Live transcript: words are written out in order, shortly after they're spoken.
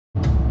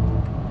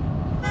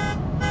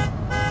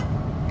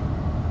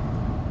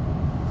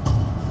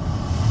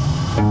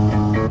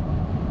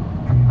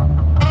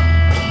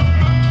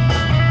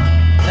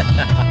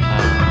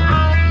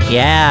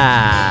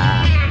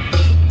Yeah.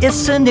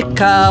 It's a Nick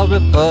Carl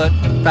Report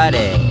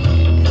Friday.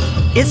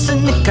 It's a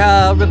Nick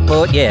Carl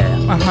Report, yeah.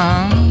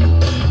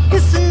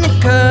 It's a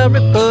Nick Carl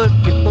Report.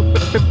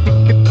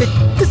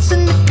 It's a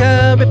Nick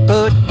Carl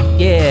Report,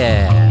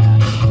 yeah.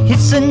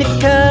 It's a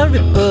Nick Carl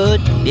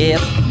Report,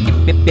 yep.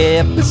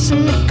 It's a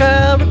Nick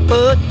Carl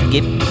Report,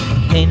 yep.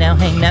 Hey now,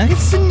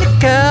 it's a Nick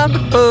Carl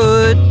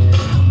Report.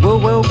 Whoa,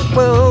 whoa,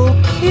 whoa.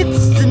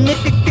 It's a Nick.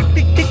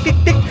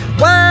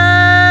 Whoa,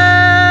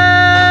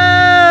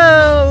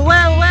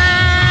 whoa, whoa.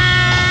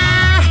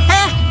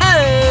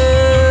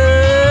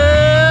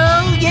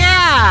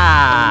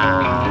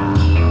 Yeah.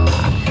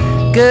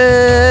 Good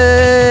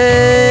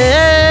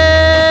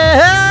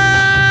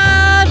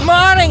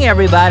morning,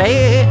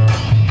 everybody.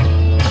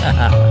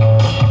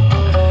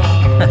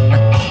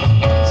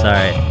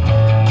 Sorry.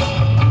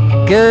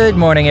 Good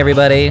morning,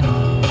 everybody.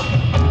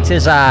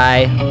 'Tis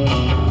I,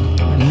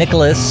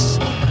 Nicholas,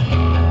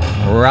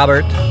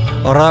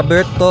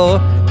 Roberto,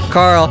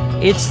 Carl.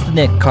 It's the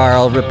Nick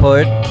Carl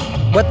Report.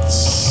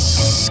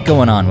 What's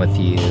going on with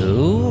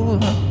you?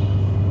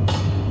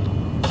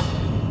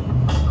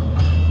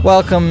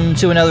 Welcome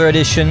to another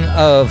edition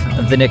of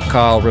the Nick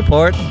Carl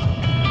Report,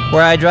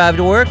 where I drive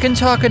to work and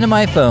talk into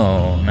my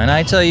phone, and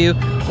I tell you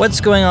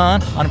what's going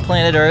on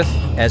planet Earth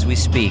as we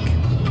speak.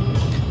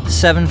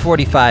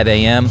 7:45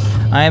 a.m.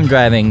 I am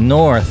driving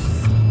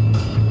north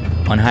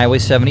on Highway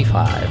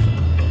 75.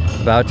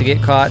 About to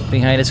get caught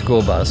behind a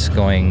school bus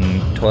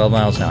going 12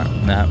 miles an hour.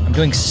 Now, I'm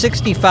doing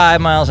 65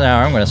 miles an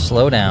hour. I'm going to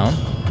slow down.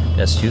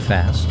 That's too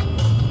fast.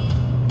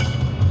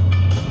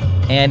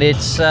 And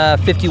it's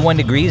 51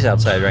 degrees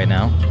outside right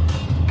now.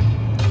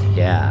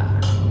 Yeah.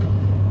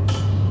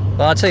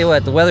 Well, I'll tell you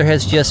what, the weather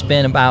has just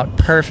been about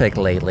perfect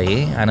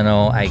lately. I don't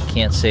know, I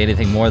can't say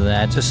anything more than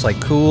that. Just like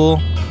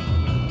cool,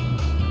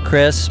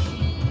 crisp,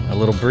 a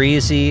little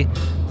breezy,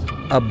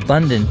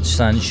 abundant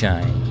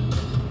sunshine.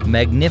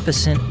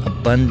 Magnificent,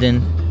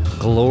 abundant,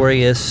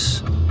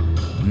 glorious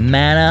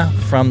manna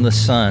from the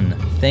sun.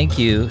 Thank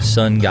you,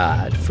 sun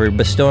god, for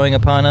bestowing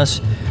upon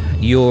us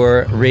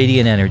your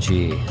radiant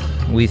energy.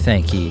 We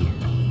thank ye.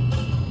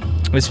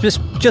 It's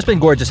just been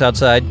gorgeous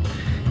outside,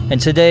 and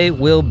today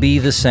will be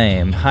the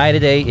same. High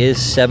today is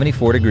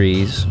 74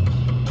 degrees.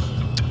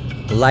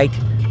 Light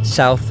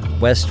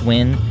southwest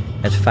wind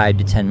at 5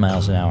 to 10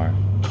 miles an hour.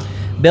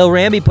 Bill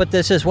Ramby put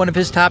this as one of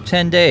his top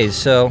 10 days,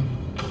 so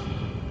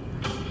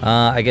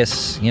I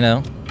guess, who you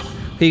going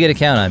to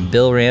count on,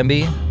 Bill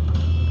Ramby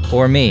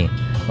or me?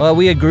 Well,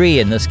 we agree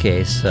in this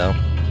case, so.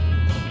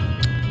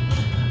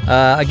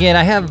 Again,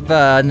 I have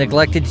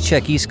neglected to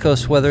check East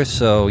Coast weather,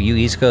 so you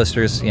East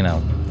Coasters,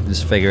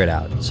 just figure it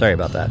out. Sorry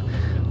about that.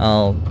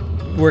 I'll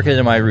work it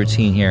into my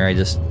routine here. I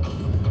just,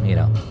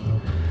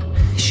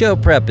 show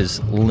prep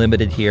is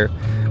limited here.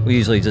 We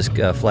usually just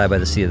fly by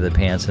the seat of the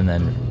pants and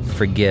then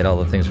forget all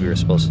the things we were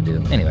supposed to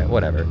do. Anyway,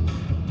 whatever.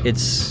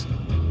 It's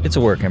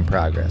a work in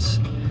progress.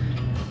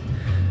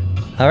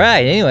 All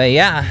right, anyway,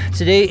 yeah.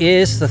 Today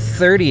is the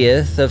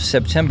 30th of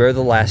September,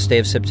 the last day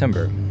of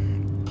September.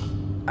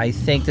 I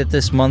think that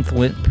this month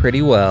went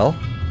pretty well.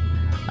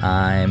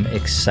 I'm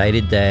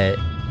excited that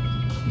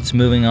it's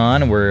moving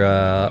on.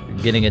 We're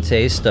getting a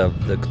taste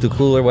of the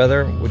cooler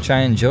weather, which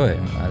I enjoy.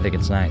 I think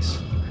it's nice.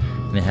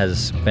 And it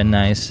has been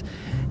nice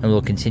and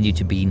will continue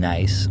to be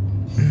nice.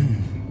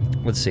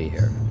 Let's see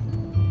here.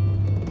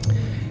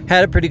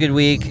 Had a pretty good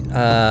week.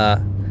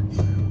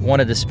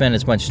 Wanted to spend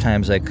as much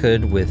time as I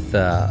could with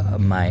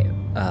my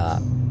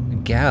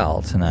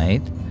gal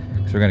tonight,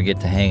 because we're going to get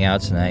to hang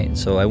out tonight.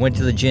 So I went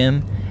to the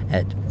gym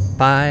at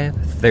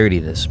 5:30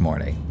 this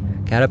morning.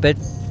 Got up at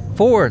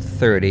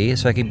 4:30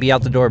 so I could be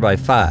out the door by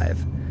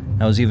 5.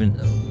 I was even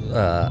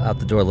out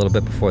the door a little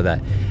bit before that.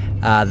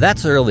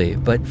 That's early,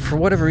 but for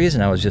whatever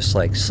reason, I was just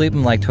like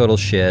sleeping like total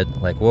shit.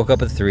 Like woke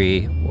up at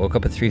 3, woke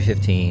up at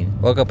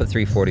 3:15, woke up at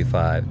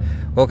 3:45,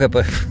 woke up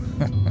at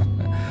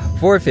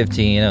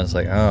 4:15. I was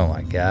like, oh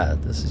my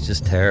god, this is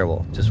just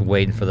terrible. Just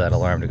waiting for that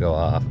alarm to go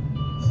off.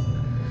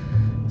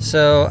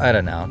 So I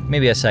don't know.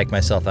 Maybe I psyched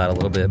myself out a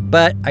little bit,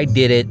 but I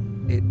did it.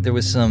 There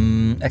was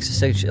some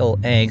existential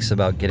angst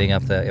about getting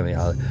up that.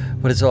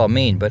 What does it all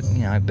mean? But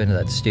I've been to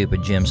that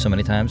stupid gym so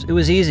many times. It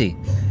was easy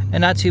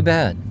and not too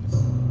bad.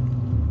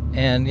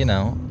 And,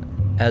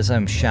 as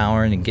I'm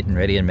showering and getting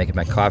ready and making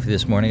my coffee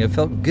this morning, it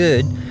felt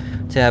good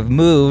to have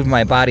moved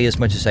my body as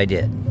much as I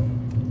did.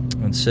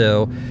 And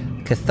so,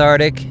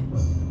 cathartic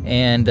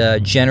and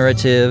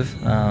generative,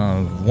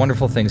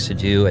 wonderful things to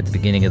do at the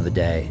beginning of the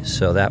day.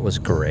 So that was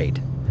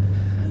great.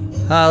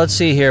 Let's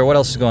see here. What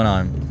else is going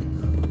on?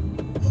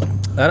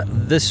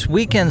 This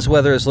weekend's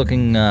weather is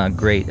looking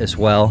great as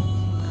well.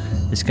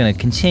 It's going to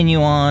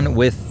continue on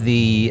with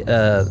the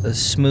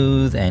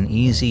smooth and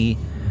easy,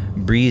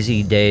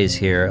 breezy days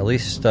here, at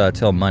least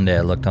till Monday.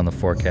 I looked on the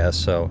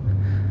forecast, so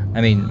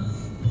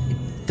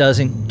it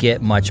doesn't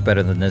get much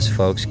better than this,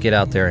 folks. Get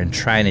out there and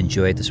try and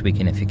enjoy it this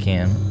weekend if you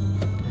can.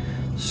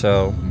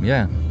 So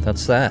yeah,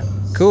 that's that.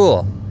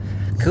 Cool.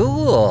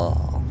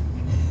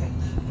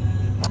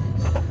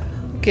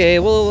 Okay,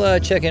 we'll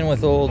check in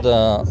with old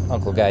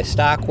Uncle Guy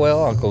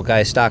Stockwell. Uncle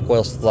Guy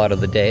Stockwell's thought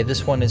of the day.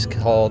 This one is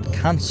called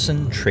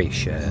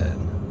Concentration.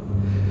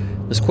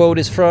 This quote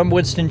is from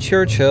Winston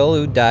Churchill,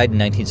 who died in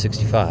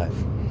 1965.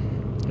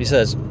 He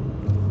says,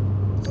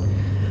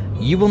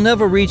 "You will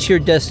never reach your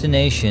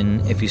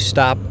destination if you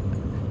stop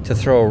to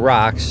throw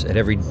rocks at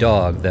every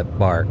dog that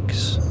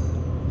barks."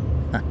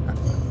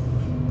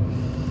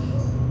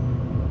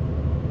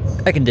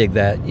 I can dig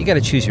that. You got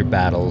to choose your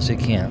battles. You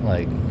can't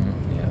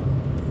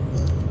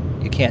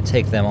you can't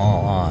take them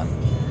all on.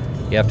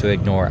 You have to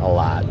ignore a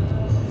lot.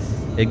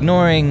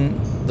 Ignoring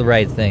the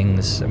right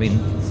things. I mean,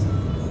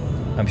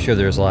 I'm sure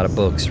there's a lot of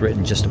books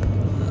written just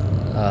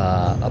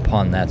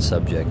upon that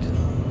subject.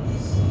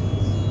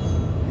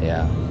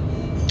 Yeah.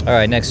 All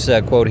right, next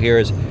quote here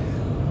is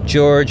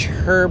George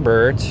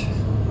Herbert.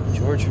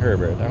 George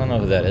Herbert. I don't know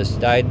who that is.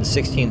 Died in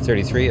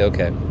 1633.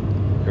 Okay.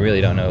 I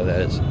really don't know who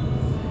that is.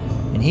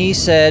 And he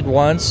said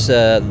once,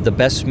 the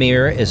best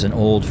mirror is an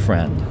old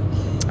friend.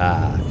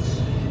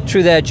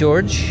 True that,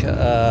 George.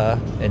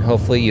 And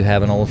hopefully you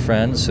have an old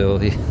friend so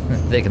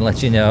they can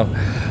let you know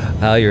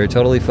how you're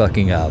totally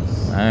fucking up.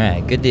 All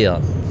right, good deal.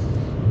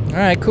 All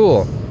right,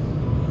 cool.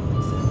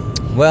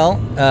 Well,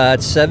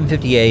 it's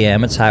 7:50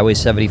 a.m. It's Highway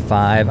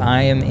 75.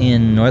 I am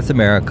in North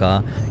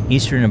America,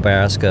 eastern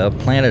Nebraska,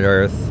 planet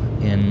Earth,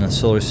 in the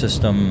solar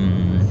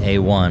system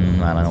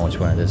A1. I don't know which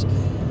one it is.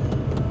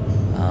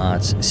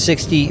 It's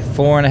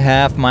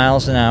 64.5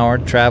 miles an hour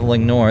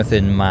traveling north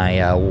in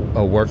my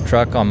work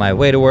truck on my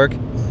way to work.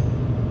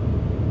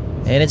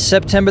 And it's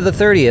September the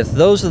 30th.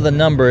 Those are the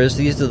numbers.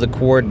 These are the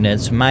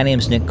coordinates. My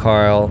name's Nick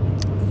Carl.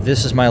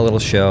 This is my little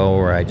show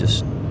where I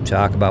just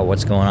talk about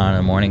what's going on in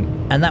the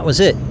morning. And that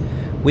was it.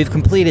 We've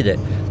completed it.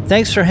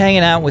 Thanks for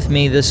hanging out with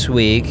me this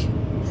week.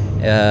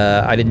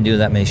 I didn't do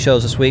that many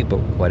shows this week, but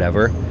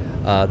whatever.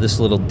 This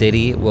little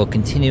ditty will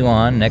continue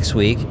on next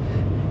week.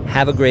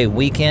 Have a great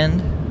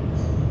weekend.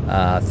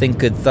 Think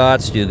good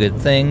thoughts, do good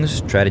things,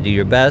 try to do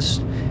your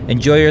best.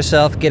 Enjoy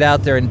yourself, get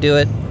out there and do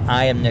it.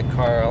 I am Nick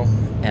Carl,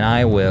 and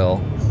I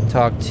will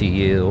talk to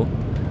you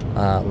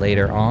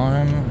later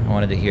on. I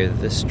wanted to hear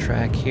this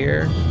track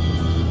here.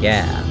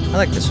 Yeah, I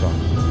like this one.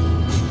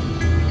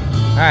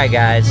 Alright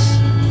guys,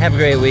 have a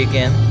great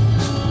weekend.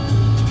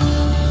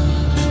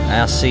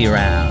 I'll see you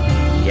around.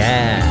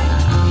 Yeah.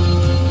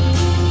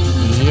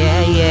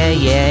 Yeah, yeah,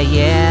 yeah,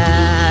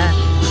 yeah.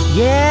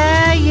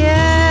 Yeah,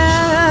 yeah.